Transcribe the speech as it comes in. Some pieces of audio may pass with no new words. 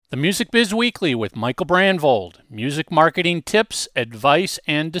The Music Biz Weekly with Michael Brandvold. Music marketing tips, advice,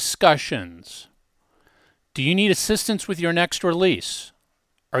 and discussions. Do you need assistance with your next release?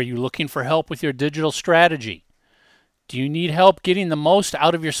 Are you looking for help with your digital strategy? Do you need help getting the most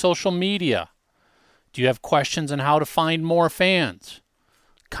out of your social media? Do you have questions on how to find more fans?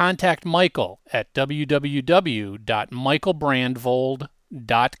 Contact Michael at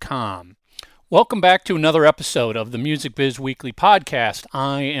www.michaelbrandvold.com. Welcome back to another episode of the Music Biz Weekly podcast.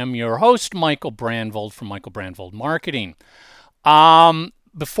 I am your host, Michael Brandvold from Michael Brandvold Marketing.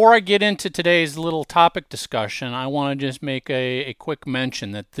 Before I get into today's little topic discussion, I want to just make a quick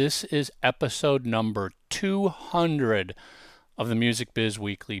mention that this is episode number 200 of the Music Biz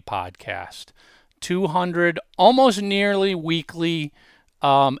Weekly podcast. 200 almost nearly weekly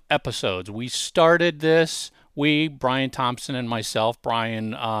episodes. We started this, Brian Thompson and myself,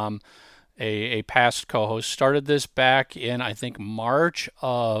 Brian, a past co-host, started this back in, I think, March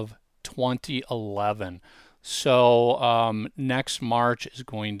of 2011. So next March is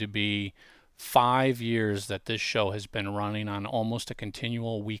going to be 5 years that this show has been running on almost a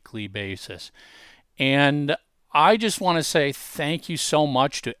continual weekly basis. And I just want to say thank you so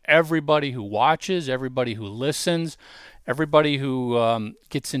much to everybody who watches, everybody who listens, everybody who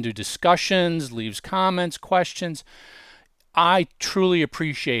gets into discussions, leaves comments, questions. I truly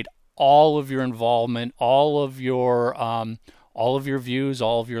appreciate all of your involvement, all of your views,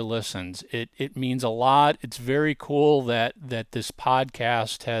 all of your listens. It means a lot. It's very cool that this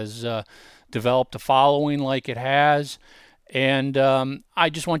podcast has developed a following like it has, and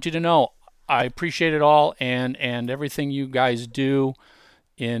I just want you to know I appreciate it all, and everything you guys do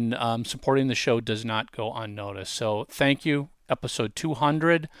in supporting the show does not go unnoticed. So thank you. Episode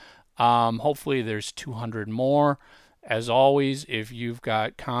 200. Hopefully there's 200 more. As always, if you've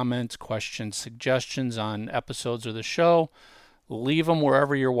got comments, questions, suggestions on episodes of the show, leave them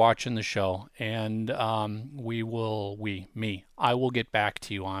wherever you're watching the show, and I will get back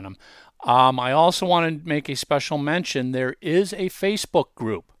to you on them. I also want to make a special mention. There is a Facebook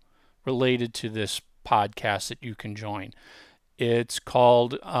group related to this podcast that you can join. It's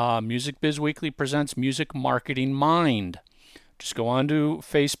called Music Biz Weekly Presents Music Marketing Mind. Just go on to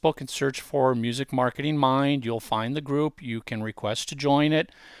Facebook and search for Music Marketing Mind. You'll find the group. You can request to join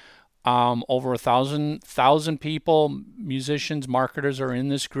it. Over 1,000 people, musicians, marketers are in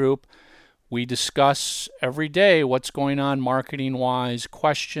this group. We discuss every day what's going on marketing-wise,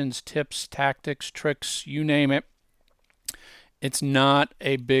 questions, tips, tactics, tricks, you name it. It's not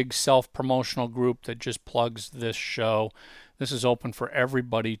a big self-promotional group that just plugs this show. This is open for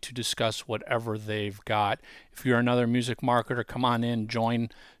everybody to discuss whatever they've got. If you're another music marketer, come on in, join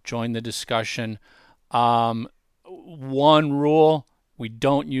the discussion. One rule, we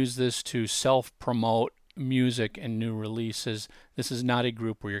don't use this to self-promote music and new releases. This is not a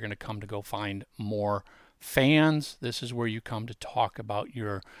group where you're going to come to go find more fans. This is where you come to talk about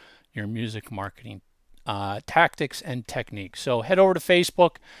your music marketing tactics and techniques. So head over to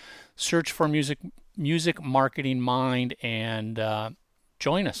Facebook, search for Music Marketing Mind, and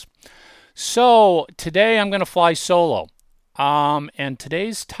join us. So today I'm going to fly solo, and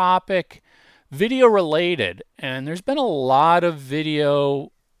today's topic, video related, and there's been a lot of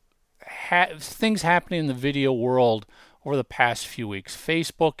video things happening in the video world over the past few weeks.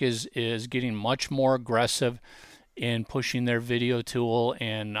 Facebook is getting much more aggressive in pushing their video tool,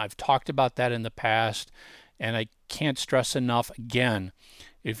 and I've talked about that in the past, and I can't stress enough again,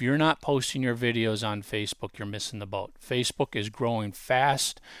 if you're not posting your videos on Facebook, you're missing the boat. Facebook is growing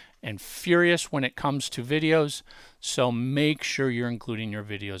fast and furious when it comes to videos, so make sure you're including your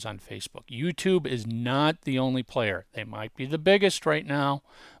videos on Facebook. YouTube is not the only player. They might be the biggest right now,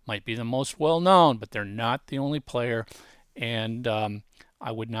 might be the most well-known, but they're not the only player, and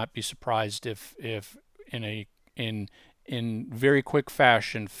I would not be surprised if in very quick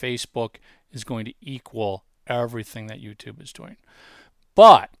fashion, Facebook is going to equal everything that YouTube is doing.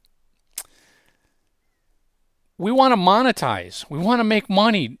 But we want to monetize. We want to make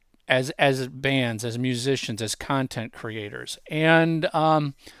money as bands, as musicians, as content creators. And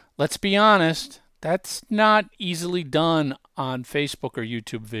let's be honest, that's not easily done on Facebook or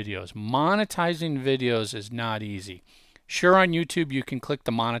YouTube videos. Monetizing videos is not easy. Sure, on YouTube you can click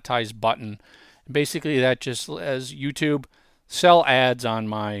the monetize button. Basically, that just as YouTube, sell ads on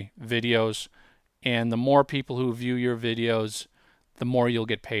my videos, and the more people who view your videos, the more you'll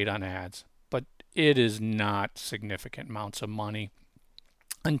get paid on ads. But it is not significant amounts of money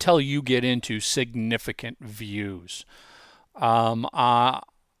until you get into significant views. One of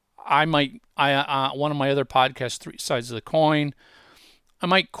my other podcasts, Three Sides of the Coin, I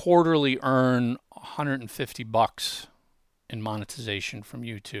might quarterly earn $150 in monetization from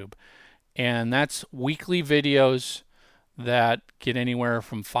YouTube. And that's weekly videos that get anywhere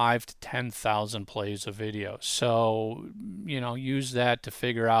from 5 to 10,000 plays a video. So, use that to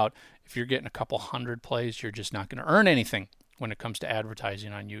figure out if you're getting a couple hundred plays, you're just not going to earn anything when it comes to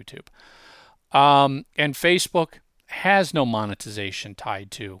advertising on YouTube. And Facebook has no monetization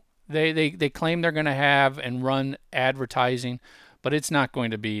tied to. They claim they're going to have and run advertising, but it's not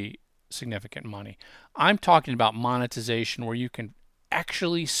going to be significant money. I'm talking about monetization where you can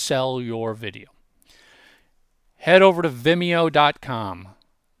actually sell your video. Head over to Vimeo.com,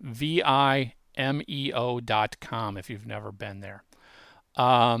 Vimeo.com if you've never been there.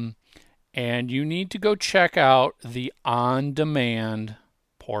 And you need to go check out the on-demand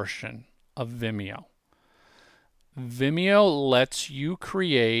portion of Vimeo. Vimeo lets you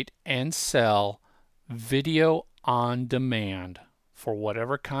create and sell video on demand for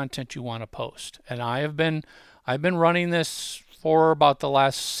whatever content you want to post. And I've been running this for about the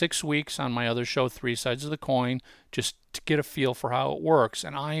last 6 weeks on my other show, 3 Sides of the Coin, just to get a feel for how it works.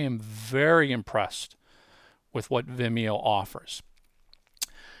 And I am very impressed with what Vimeo offers.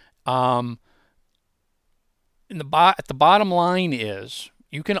 At the bottom line is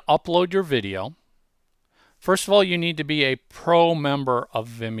you can upload your video. First of all, you need to be a pro member of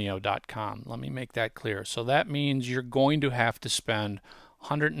Vimeo.com. Let me make that clear. So that means you're going to have to spend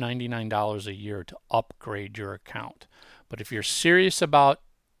 $199 a year to upgrade your account. But if you're serious about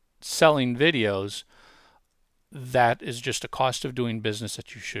selling videos, that is just a cost of doing business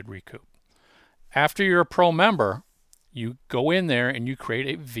that you should recoup. After you're a pro member, you go in there and you create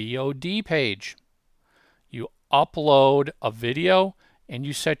a VOD page. You upload a video and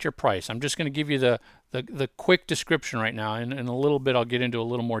you set your price. I'm just going to give you the quick description right now, and in a little bit I'll get into a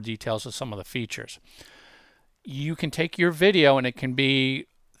little more details of some of the features. You can take your video and it can be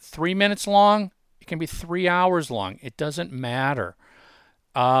 3 minutes long, it can be 3 hours long. It doesn't matter.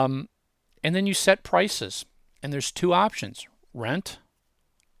 And then you set prices, and there's 2 options, rent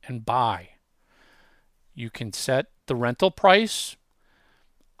and buy. You can set the rental price.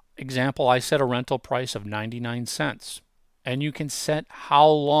 Example, I set a rental price of 99 cents. And you can set how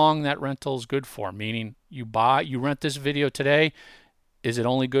long that rental is good for, meaning you rent this video today. Is it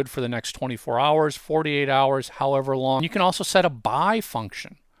only good for the next 24 hours, 48 hours, however long? You can also set a buy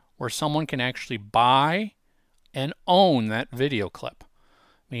function where someone can actually buy and own that video clip,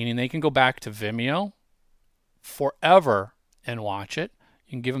 meaning they can go back to Vimeo forever and watch it.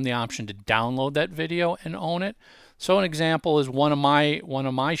 You can give them the option to download that video and own it. So an example is one of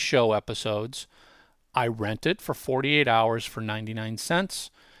my show episodes. I rent it for 48 hours for 99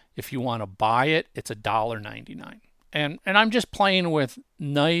 cents. If you want to buy it, it's $1.99. And I'm just playing with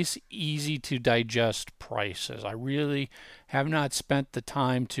nice, easy to digest prices. I really have not spent the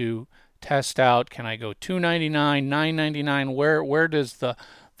time to test out, can I go $2.99, $9.99? Where does the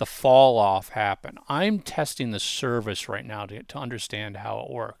fall off happen? I'm testing the service right now to understand how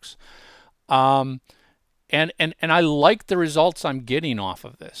it works. And I like the results I'm getting off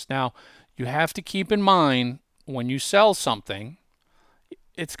of this. Now, you have to keep in mind when you sell something,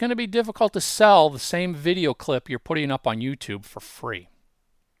 it's going to be difficult to sell the same video clip you're putting up on YouTube for free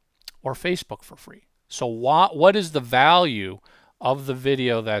or Facebook for free. So what is the value of the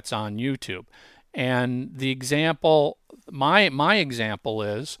video that's on YouTube? And the example, my example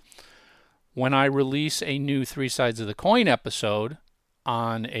is when I release a new 3 Sides of the Coin episode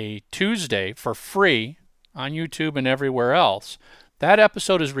on a Tuesday for free on YouTube and everywhere else, that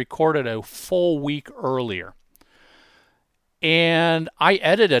episode is recorded a full week earlier. And I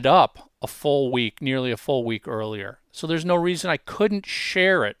edited up nearly a full week earlier. So there's no reason I couldn't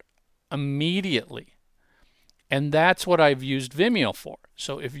share it immediately. And that's what I've used Vimeo for.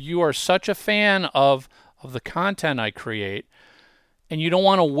 So if you are such a fan of the content I create and you don't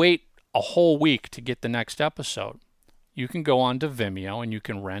want to wait a whole week to get the next episode, you can go on to Vimeo and you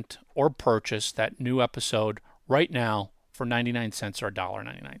can rent or purchase that new episode right now for 99 cents or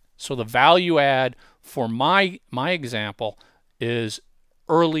 $1.99. So the value add for my example is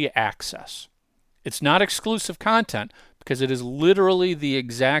early access. It's not exclusive content because it is literally the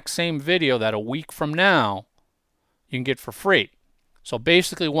exact same video that a week from now you can get for free. So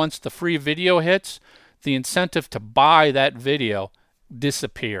basically once the free video hits, the incentive to buy that video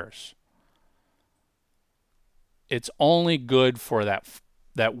disappears. It's only good for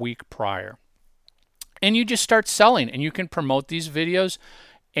that week prior. And you just start selling and you can promote these videos.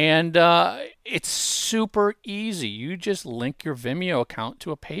 And it's super easy. You just link your Vimeo account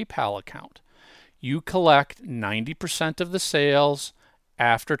to a PayPal account. You collect 90% of the sales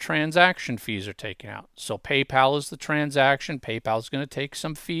after transaction fees are taken out. So PayPal is the transaction. PayPal is going to take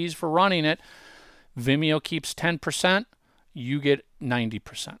some fees for running it. Vimeo keeps 10%. you get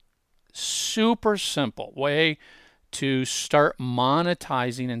 90%. Super simple way to start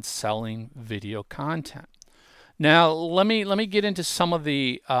monetizing and selling video content. Now, let me get into some of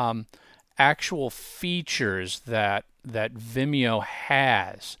the actual features that Vimeo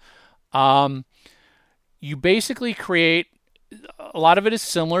has. You basically create, a lot of it is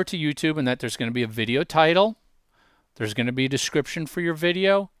similar to YouTube in that there's going to be a video title. There's going to be a description for your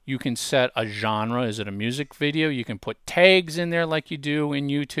video. You can set a genre. Is it a music video? You can put tags in there like you do in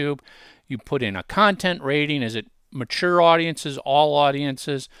YouTube. You put in a content rating. Is it mature audiences, all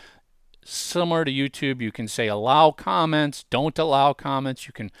audiences? Similar to YouTube, you can say allow comments, don't allow comments.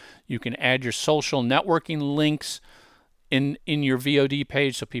 You can add your social networking links in your VOD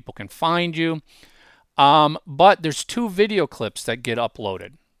page so people can find you. But there's 2 video clips that get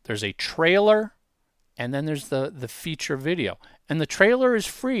uploaded. There's a trailer, and then there's the feature video. And the trailer is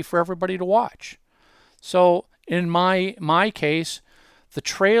free for everybody to watch. So in my case, the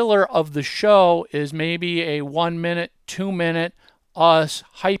trailer of the show is maybe a 1 minute, 2 minute us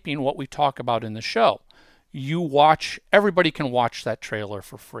hyping what we talk about in the show. Everybody can watch that trailer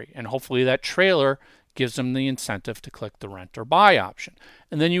for free. And hopefully that trailer gives them the incentive to click the rent or buy option.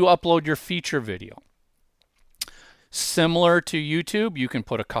 And then you upload your feature video. Similar to YouTube, you can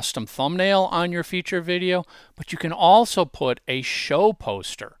put a custom thumbnail on your feature video, but you can also put a show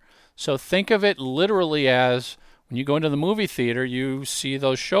poster. So think of it literally as when you go into the movie theater, you see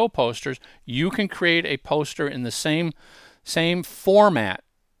those show posters. You can create a poster in the same format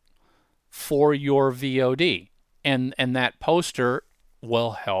for your VOD, and that poster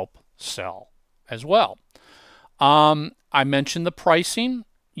will help sell as well. I mentioned the pricing.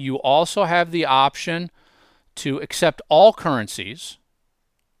 You also have the option to accept all currencies,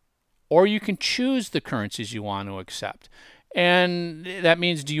 or you can choose the currencies you want to accept. And that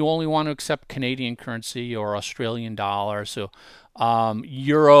means, do you only want to accept Canadian currency or Australian dollar, so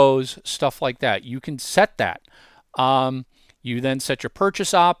euros, stuff like that. You can set that. You then set your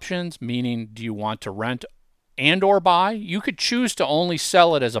purchase options, meaning do you want to rent and or buy? You could choose to only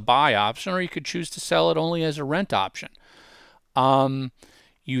sell it as a buy option, or you could choose to sell it only as a rent option.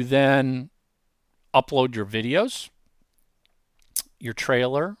 You then upload your videos, your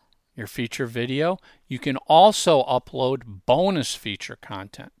trailer, your feature video. You can also upload bonus feature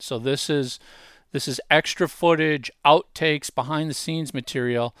content. So this is extra footage, outtakes, behind the scenes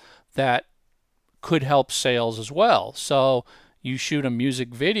material that could help sales as well. So you shoot a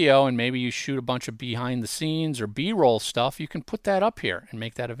music video and maybe you shoot a bunch of behind the scenes or B-roll stuff. You can put that up here and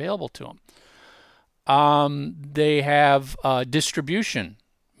make that available to them. They have distribution,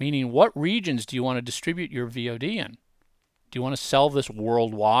 meaning what regions do you want to distribute your VOD in? Do you want to sell this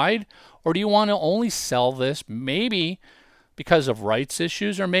worldwide, or do you want to only sell this maybe because of rights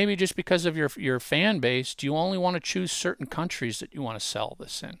issues, or maybe just because of your fan base? Do you only want to choose certain countries that you want to sell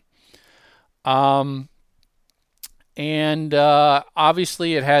this in?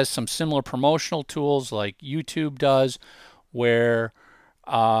 Obviously it has some similar promotional tools like YouTube does, where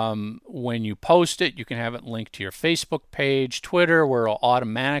when you post it, you can have it linked to your Facebook page, Twitter, where it'll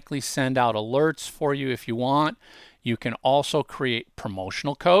automatically send out alerts for you if you want. You can also create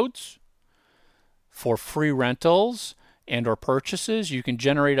promotional codes for free rentals and or purchases. You can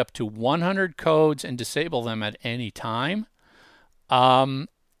generate up to 100 codes and disable them at any time.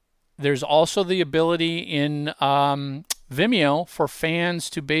 There's also the ability in Vimeo for fans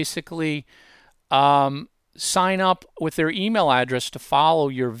to basically sign up with their email address to follow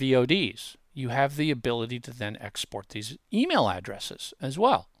your VODs. You have the ability to then export these email addresses as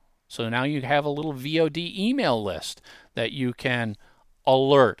well. So now you have a little VOD email list that you can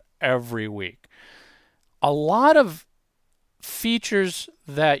alert every week. A lot of features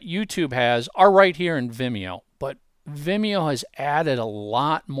that YouTube has are right here in Vimeo, but Vimeo has added a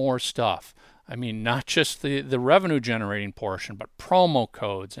lot more stuff. I mean, not just the revenue generating portion, but promo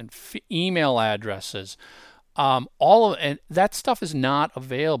codes and email addresses. And that stuff is not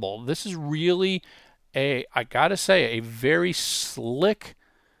available. This is really I gotta say, a very slick,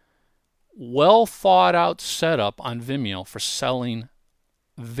 well thought out setup on Vimeo for selling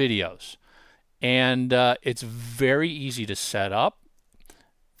videos. And it's very easy to set up.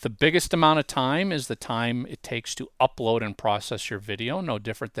 The biggest amount of time is the time it takes to upload and process your video, no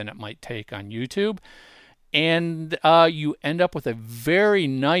different than it might take on YouTube. And you end up with a very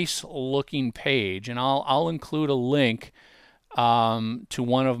nice looking page, and I'll include a link to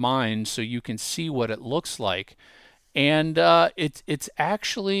one of mine so you can see what it looks like. And it's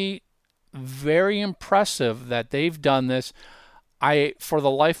actually very impressive that they've done this. I, for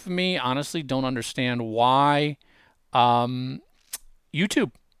the life of me, honestly don't understand why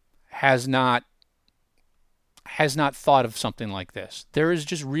YouTube has not has not thought of something like this. There is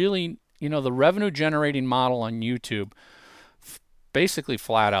just really, the revenue generating model on YouTube basically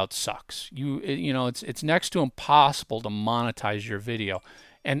flat out sucks. It's next to impossible to monetize your video.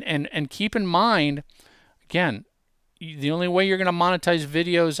 And keep in mind, again, the only way you're going to monetize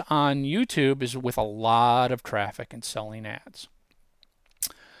videos on YouTube is with a lot of traffic and selling ads.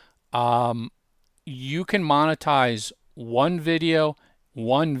 You can monetize one video,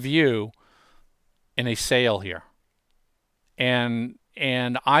 one view in a sale here. And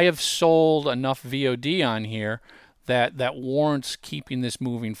I have sold enough VOD on here that warrants keeping this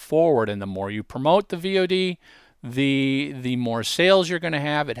moving forward. And the more you promote the VOD, the more sales you're going to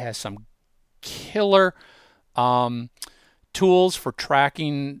have. It has some killer tools for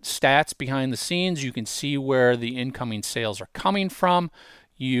tracking stats behind the scenes. You can see where the incoming sales are coming from.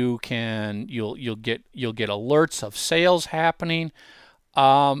 You'll get alerts of sales happening.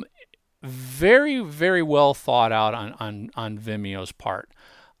 Very, very well thought out on Vimeo's part.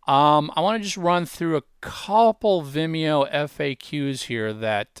 I want to just run through a couple Vimeo FAQs here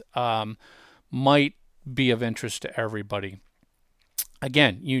that might be of interest to everybody.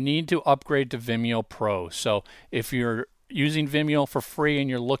 Again, you need to upgrade to Vimeo Pro. So if you're using Vimeo for free and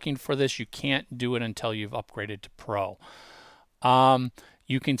you're looking for this, you can't do it until you've upgraded to Pro.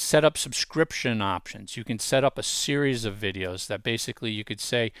 You can set up subscription options. You can set up a series of videos that basically you could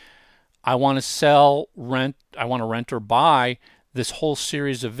say, I want to rent or buy this whole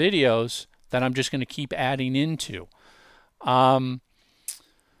series of videos that I'm just going to keep adding into.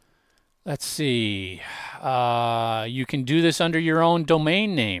 Let's see. You can do this under your own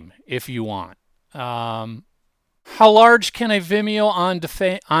domain name if you want. How large can a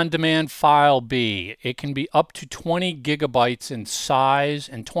Vimeo on-demand file be? It can be up to 20 gigabytes in size,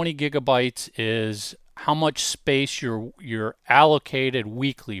 and 20 gigabytes is how much space you're allocated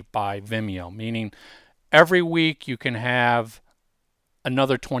weekly by Vimeo, meaning every week you can have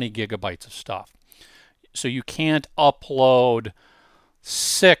another 20 gigabytes of stuff. So you can't upload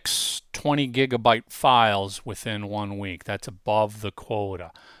 6 20 gigabyte files within 1 week. That's above the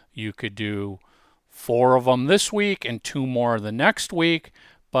quota. You could do 4 of them this week and 2 more the next week,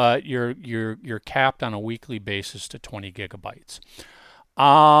 but you're capped on a weekly basis to 20 gigabytes.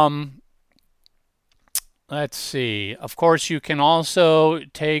 Let's see. Of course, you can also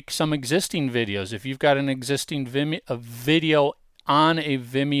take some existing videos. If you've got an existing video on a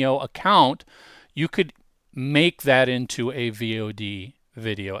Vimeo account, you could make that into a VOD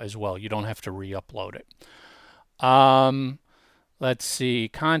video as well. You don't have to re-upload it. Let's see.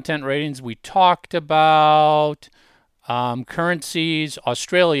 Content ratings we talked about. Currencies,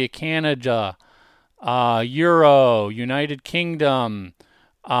 Australia, Canada, Euro, United Kingdom,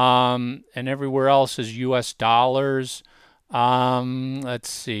 and everywhere else is US dollars. Let's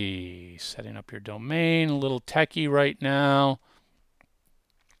see. Setting up your domain, a little techie right now.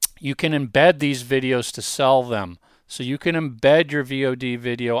 You can embed these videos to sell them. So you can embed your VOD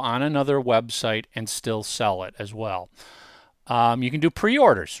video on another website and still sell it as well. You can do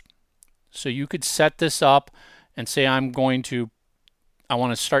pre-orders. So you could set this up and say, I want to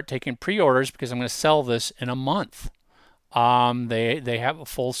start taking pre-orders because I'm going to sell this in a month. They have a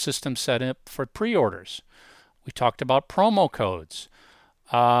full system set up for pre-orders. We talked about promo codes.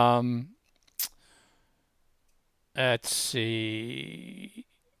 Let's see.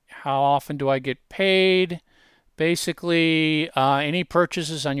 How often do I get paid? Basically, any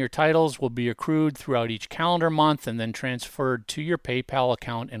purchases on your titles will be accrued throughout each calendar month and then transferred to your PayPal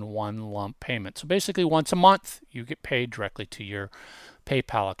account in one lump payment. So basically, once a month, you get paid directly to your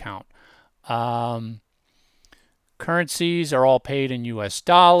PayPal account. Currencies are all paid in US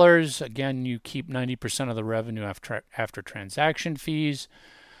dollars. Again, you keep 90% of the revenue after transaction fees.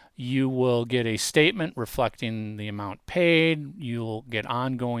 You will get a statement reflecting the amount paid. You'll get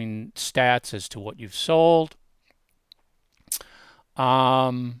ongoing stats as to what you've sold.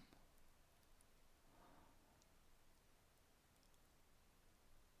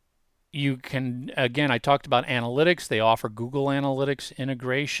 You can, again, I talked about analytics. They offer Google Analytics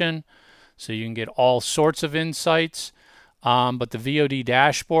integration, so you can get all sorts of insights. But the VOD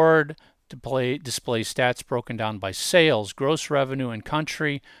dashboard displays stats broken down by sales, gross revenue, and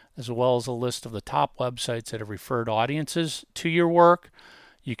country, as well as a list of the top websites that have referred audiences to your work.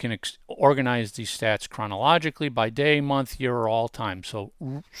 You can organize these stats chronologically by day, month, year, or all time. So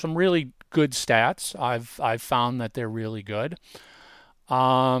some really good stats. I've found that they're really good.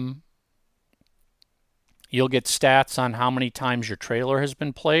 You'll get stats on how many times your trailer has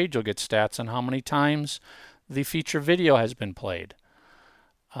been played. You'll get stats on how many times the feature video has been played.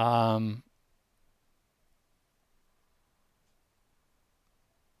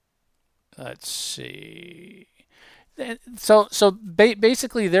 Let's see.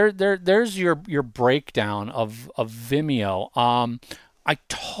 Basically, there's your breakdown of Vimeo. I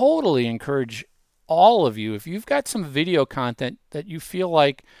totally encourage all of you, if you've got some video content that you feel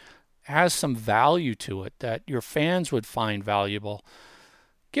like has some value to it, that your fans would find valuable,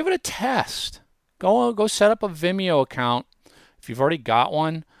 give it a test. Go set up a Vimeo account if you've already got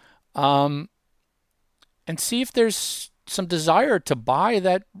one, and see if there's some desire to buy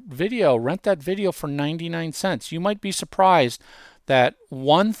that video, rent that video for 99 cents. You might be surprised that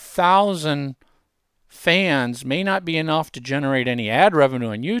 1,000 fans may not be enough to generate any ad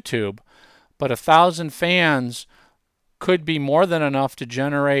revenue on YouTube, but 1,000 fans could be more than enough to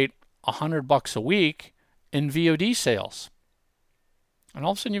generate $100 a week in VOD sales. And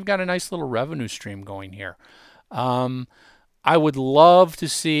all of a sudden you've got a nice little revenue stream going here. I would love to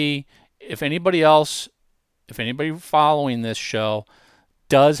see if anybody following this show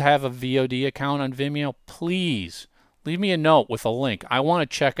does have a VOD account on Vimeo, please leave me a note with a link. I want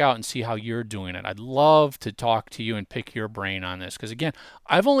to check out and see how you're doing it. I'd love to talk to you and pick your brain on this. Because again,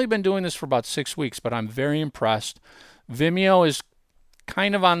 I've only been doing this for about 6 weeks, but I'm very impressed. Vimeo is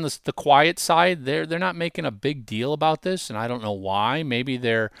kind of on the quiet side. They're not making a big deal about this, and I don't know why. Maybe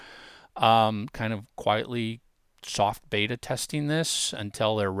they're kind of quietly soft beta testing this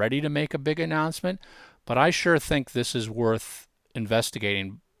until they're ready to make a big announcement. But I sure think this is worth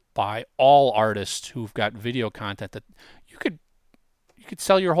investigating by all artists who've got video content that you could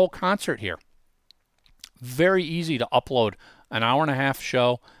sell your whole concert here. Very easy to upload an hour and a half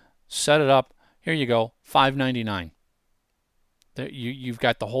show, set it up. Here you go, $5.99. You've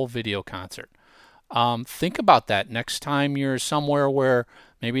got the whole video concert. Think about that next time you're somewhere where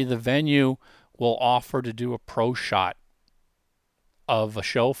maybe the venue will offer to do a pro shot of a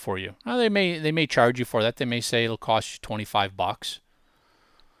show for you. Now, they may charge you for that. They may say it'll cost you $25.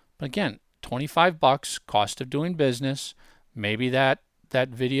 But again, $25, cost of doing business. Maybe that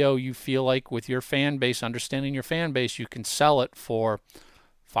video you feel like with your fan base, understanding your fan base, you can sell it for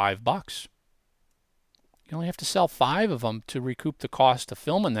 $5. You only have to sell 5 of them to recoup the cost of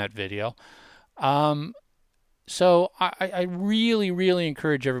filming that video. So I really, really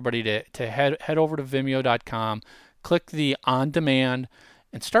encourage everybody to head over to Vimeo.com, click the on demand,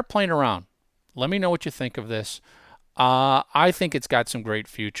 and start playing around. Let me know what you think of this. I think it's got some great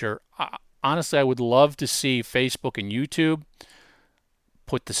future. Honestly, I would love to see Facebook and YouTube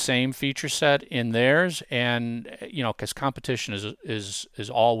put the same feature set in theirs, and because competition is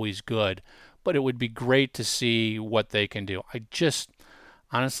always good. But it would be great to see what they can do.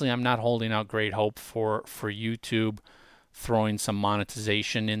 Honestly, I'm not holding out great hope for YouTube throwing some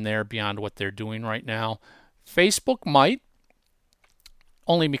monetization in there beyond what they're doing right now. Facebook might,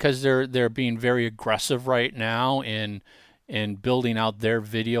 only because they're being very aggressive right now in building out their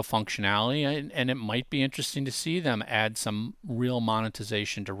video functionality, and it might be interesting to see them add some real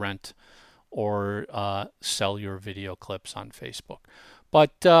monetization to rent or sell your video clips on Facebook.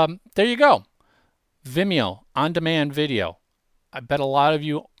 But there you go. Vimeo, on-demand video. I bet a lot of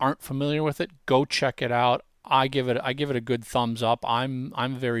you aren't familiar with it. Go check it out. I give it a good thumbs up.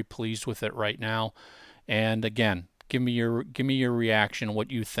 I'm very pleased with it right now. And again, give me your reaction,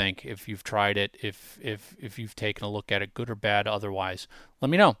 what you think, if you've tried it, if you've taken a look at it, good or bad otherwise. Let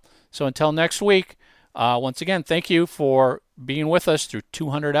me know. So until next week, once again, thank you for being with us through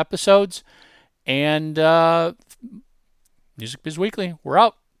 200 episodes. And Music Biz Weekly, we're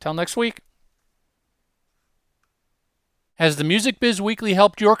out. Till next week. Has the Music Biz Weekly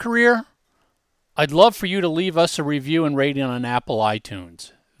helped your career? I'd love for you to leave us a review and rating on Apple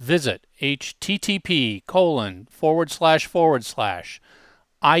iTunes. Visit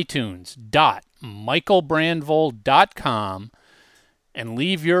http://iTunes.michaelbrandvold.com and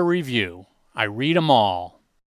leave your review. I read them all.